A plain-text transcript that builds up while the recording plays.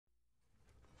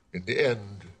In the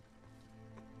end,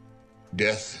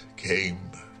 death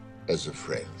came as a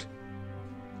friend.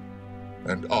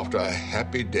 And after a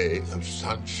happy day of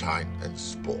sunshine and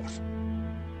sport,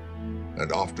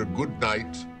 and after good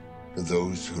night to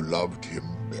those who loved him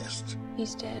best,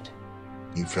 he's dead.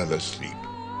 He fell asleep.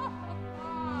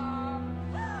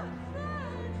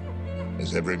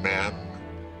 As every man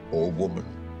or woman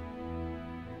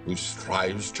who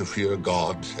strives to fear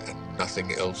God and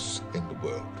nothing else in the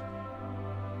world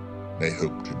may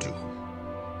hope to do.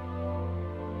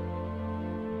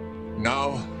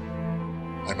 Now,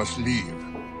 I must leave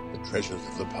the treasures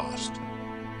of the past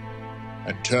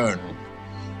and turn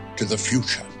to the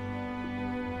future.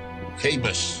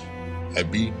 Famous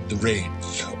have been the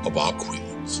reigns of our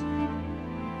queens.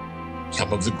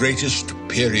 Some of the greatest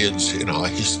periods in our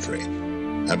history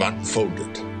have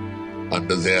unfolded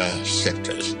under their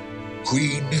scepters.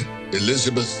 Queen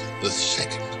Elizabeth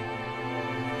II,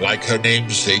 like her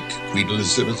namesake Queen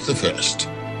Elizabeth I,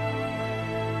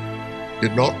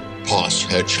 did not pass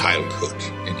her childhood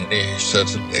in any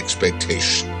certain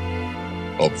expectation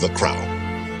of the crown.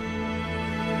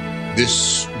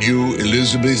 This new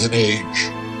Elizabethan age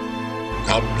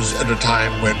comes at a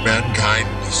time when mankind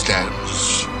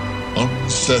stands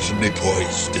uncertainly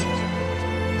poised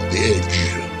at the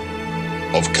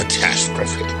edge of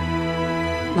catastrophe.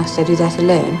 Must I do that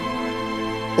alone?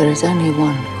 There is only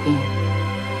one queen.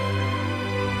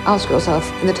 Ask yourself,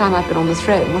 in the time I've been on the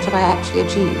throne, what have I actually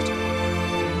achieved?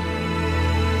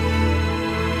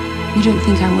 You don't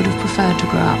think I would have preferred to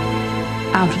grow up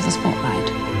out of the spotlight?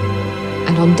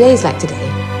 And on days like today,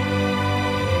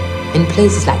 in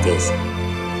places like this,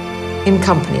 in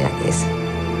company like this,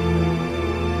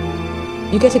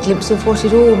 you get a glimpse of what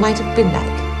it all might have been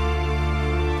like.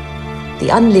 The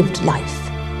unlived life,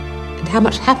 and how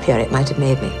much happier it might have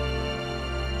made me.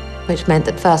 Which meant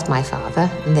that first my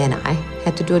father, and then I,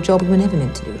 had to do a job we were never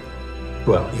meant to do.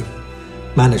 Well,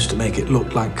 you've managed to make it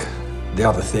look like the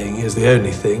other thing is the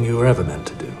only thing you were ever meant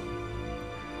to do.